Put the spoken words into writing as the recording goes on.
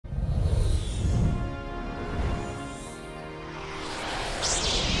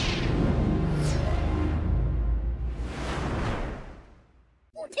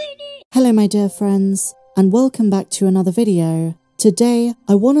Hello my dear friends, and welcome back to another video. Today,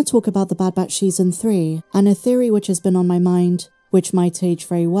 I want to talk about The Bad Batch Season 3, and a theory which has been on my mind, which might age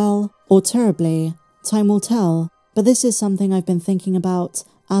very well, or terribly. Time will tell, but this is something I've been thinking about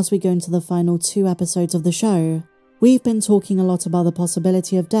as we go into the final 2 episodes of the show. We've been talking a lot about the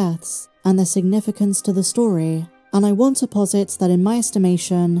possibility of deaths, and their significance to the story, and I want to posit that in my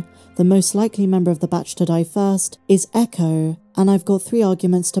estimation, the most likely member of the Batch to die first is Echo, and I've got 3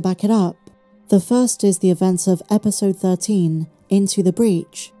 arguments to back it up. The first is the events of episode 13, Into the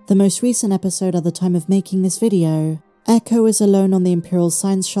Breach, the most recent episode at the time of making this video. Echo is alone on the Imperial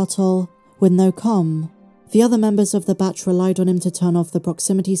Science Shuttle, with no comm. The other members of the Batch relied on him to turn off the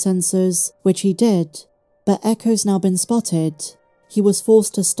proximity sensors, which he did, but Echo's now been spotted. He was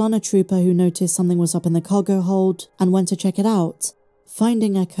forced to stun a trooper who noticed something was up in the cargo hold and went to check it out,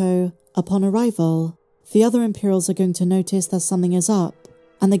 finding Echo upon arrival. The other Imperials are going to notice that something is up,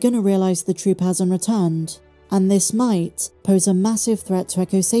 and they're going to realize the trooper hasn't returned, and this might pose a massive threat to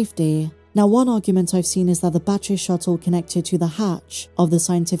Echo's safety. Now, one argument I've seen is that the Batch's shuttle connected to the hatch of the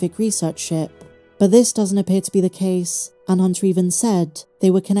scientific research ship, but this doesn't appear to be the case, and Hunter even said they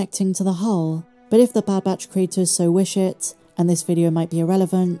were connecting to the hull. But if the Bad Batch creators so wish it, and this video might be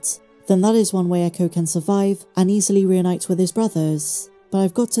irrelevant, then that is one way Echo can survive and easily reunite with his brothers. But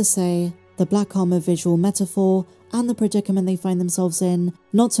I've got to say, the black armor visual metaphor and the predicament they find themselves in,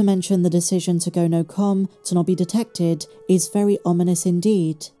 not to mention the decision to go no comm to not be detected, is very ominous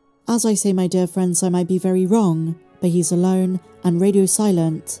indeed. As I say, my dear friends, I might be very wrong, but he's alone and radio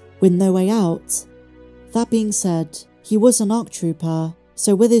silent, with no way out. That being said, he was an ARC trooper,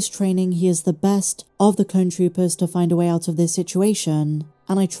 so with his training he is the best of the clone troopers to find a way out of this situation,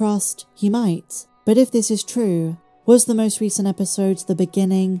 and I trust he might. But if this is true, was the most recent episode the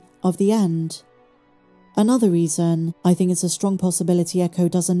beginning of the end? Another reason I think it's a strong possibility Echo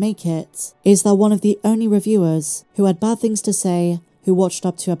doesn't make it is that one of the only reviewers who had bad things to say, who watched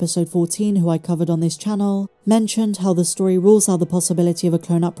up to episode 14, who I covered on this channel, mentioned how the story rules out the possibility of a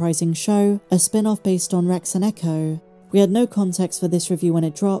Clone Uprising show, a spin-off based on Rex and Echo. We had no context for this review when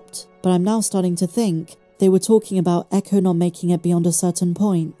it dropped, but I'm now starting to think they were talking about Echo not making it beyond a certain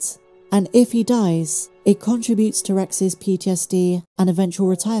point. And if he dies, it contributes to Rex's PTSD and eventual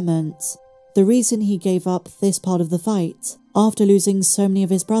retirement. The reason he gave up this part of the fight, after losing so many of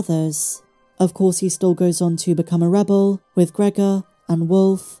his brothers. Of course, he still goes on to become a rebel, with Gregor and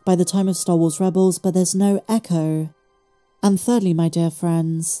Wolf by the time of Star Wars Rebels, but there's no Echo. And thirdly, my dear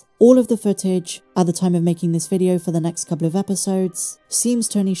friends, all of the footage at the time of making this video for the next couple of episodes seems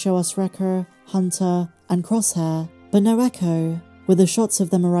to only show us Wrecker, Hunter, and Crosshair, but no Echo. With the shots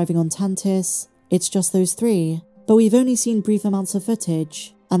of them arriving on Tantiss, it's just those 3, but we've only seen brief amounts of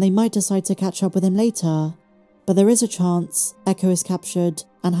footage, and they might decide to catch up with him later. But there is a chance Echo is captured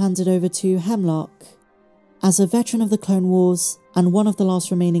and handed over to Hemlock. As a veteran of the Clone Wars, and one of the last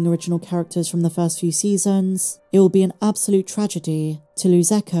remaining original characters from the first few seasons, it will be an absolute tragedy to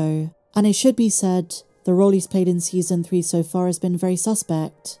lose Echo. And it should be said, the role he's played in Season 3 so far has been very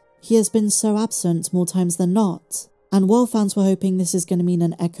suspect. He has been so absent more times than not. And while fans were hoping this is going to mean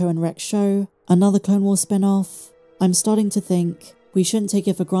an Echo and Rex show, another Clone Wars spin-off, I'm starting to think we shouldn't take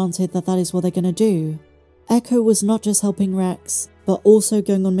it for granted that that is what they're going to do. Echo was not just helping Rex, but also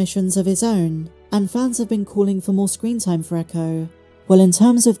going on missions of his own, and fans have been calling for more screen time for Echo. Well, in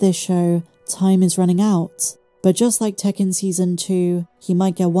terms of this show, time is running out, but just like Tekken Season 2, he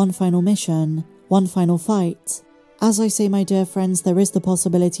might get one final mission, one final fight. As I say, my dear friends, there is the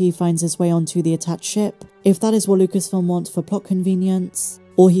possibility he finds his way onto the attached ship, if that is what Lucasfilm wants for plot convenience,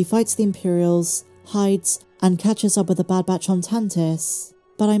 or he fights the Imperials, hides, and catches up with the Bad Batch on Tantiss.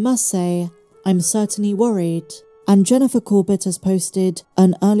 But I must say, I'm certainly worried. And Jennifer Corbett has posted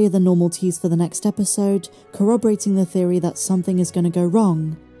an earlier than normal tease for the next episode, corroborating the theory that something is going to go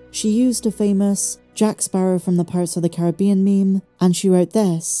wrong. She used a famous Jack Sparrow from the Pirates of the Caribbean meme, and she wrote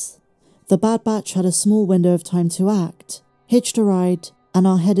this: "The Bad Batch had a small window of time to act, hitched a ride, and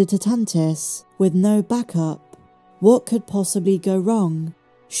are headed to Tantiss with no backup. What could possibly go wrong?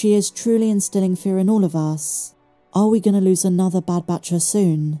 She is truly instilling fear in all of us. Are we going to lose another Bad Batcher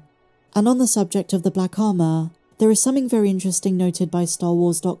soon?" And on the subject of the black armor, there is something very interesting noted by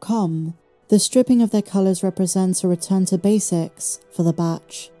StarWars.com. The stripping of their colours represents a return to basics for the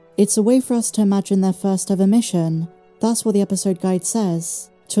Batch. It's a way for us to imagine their first ever mission. That's what the episode guide says.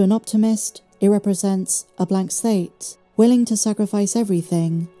 To an optimist, it represents a blank slate, willing to sacrifice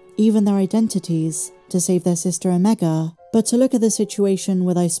everything, even their identities, to save their sister Omega. But to look at the situation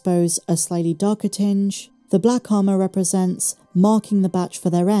with, I suppose, a slightly darker tinge, the black armor represents marking the Batch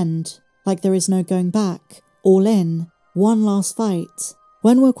for their end, like there is no going back, all in, one last fight,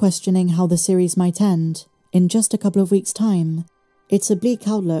 When we're questioning how the series might end in just a couple of weeks' time, it's a bleak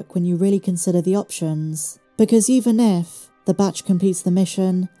outlook when you really consider the options. Because even if the batch completes the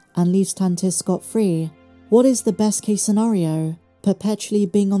mission and leaves Tantiss scot-free, what is the best case scenario? Perpetually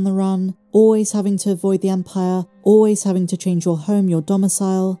being on the run, always having to avoid the Empire, always having to change your home, your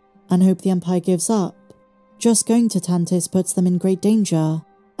domicile, and hope the Empire gives up. Just going to Tantiss puts them in great danger,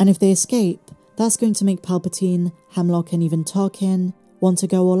 and if they escape, that's going to make Palpatine, Hemlock, and even Tarkin want to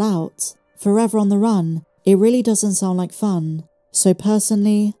go all out. Forever on the run, it really doesn't sound like fun. So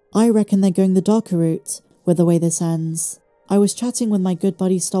personally, I reckon they're going the darker route with the way this ends. I was chatting with my good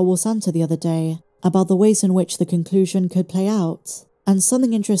buddy Star Wars Santa the other day about the ways in which the conclusion could play out, and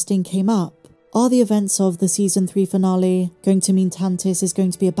something interesting came up. Are the events of the Season 3 finale going to mean Tantiss is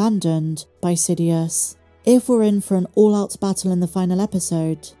going to be abandoned by Sidious? If we're in for an all-out battle in the final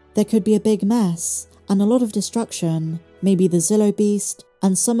episode, there could be a big mess and a lot of destruction. Maybe the Zillo Beast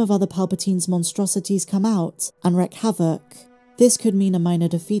and some of other Palpatine's monstrosities come out and wreak havoc. This could mean a minor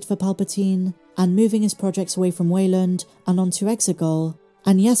defeat for Palpatine and moving his projects away from Wayland and onto Exegol.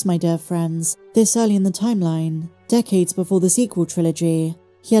 And yes, my dear friends, this early in the timeline, decades before the sequel trilogy,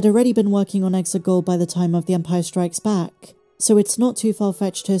 he had already been working on Exegol by the time of The Empire Strikes Back, so it's not too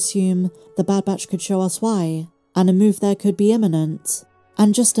far-fetched to assume the Bad Batch could show us why, and a move there could be imminent.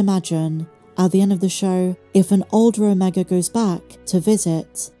 And just imagine, at the end of the show, if an older Omega goes back to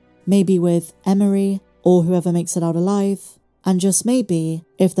visit, maybe with Emery or whoever makes it out alive, and just maybe,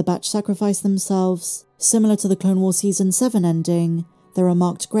 if the Batch sacrifice themselves, similar to the Clone Wars Season 7 ending, there are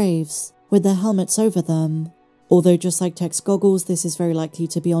marked graves, with their helmets over them. Although just like Tech's goggles, this is very likely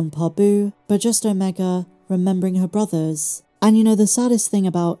to be on Parbu, but just Omega remembering her brothers. And you know, the saddest thing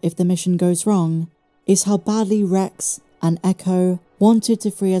about if the mission goes wrong is how badly Rex and Echo wanted to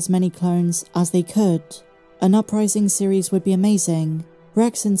free as many clones as they could. An Uprising series would be amazing.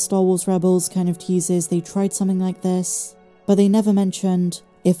 Rex in Star Wars Rebels kind of teases they tried something like this, but they never mentioned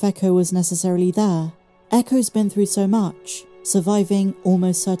if Echo was necessarily there. Echo's been through so much, surviving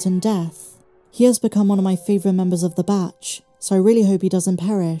almost certain death. He has become one of my favourite members of the Batch, so I really hope he doesn't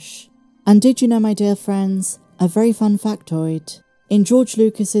perish. And did you know, my dear friends, a very fun factoid? In George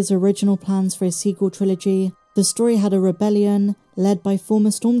Lucas's original plans for his sequel trilogy, the story had a rebellion led by former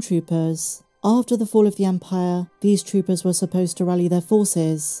stormtroopers. After the fall of the Empire, these troopers were supposed to rally their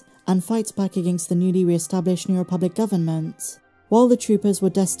forces and fight back against the newly re-established New Republic government. While the troopers were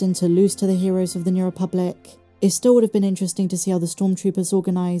destined to lose to the heroes of the New Republic, it still would have been interesting to see how the stormtroopers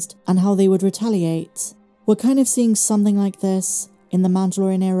organised and how they would retaliate. We're kind of seeing something like this in the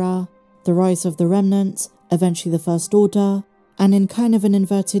Mandalorian era, the rise of the Remnant, eventually the First Order, and in kind of an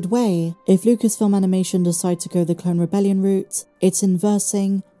inverted way, if Lucasfilm Animation decide to go the Clone Rebellion route, it's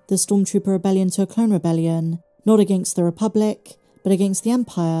inversing the Stormtrooper Rebellion to a Clone Rebellion, not against the Republic, but against the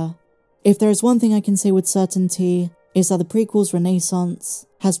Empire. If there is one thing I can say with certainty, is that the prequel's renaissance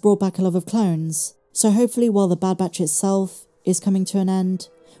has brought back a love of clones. So hopefully while the Bad Batch itself is coming to an end,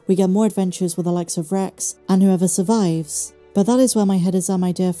 we get more adventures with the likes of Rex and whoever survives. But that is where my head is at,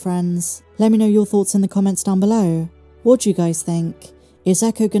 my dear friends. Let me know your thoughts in the comments down below. What do you guys think? Is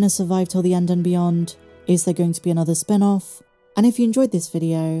Echo gonna survive till the end and beyond? Is there going to be another spin-off? And if you enjoyed this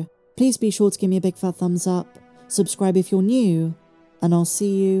video, please be sure to give me a big fat thumbs up, subscribe if you're new, and I'll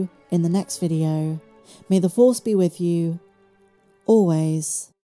see you in the next video. May the Force be with you, always.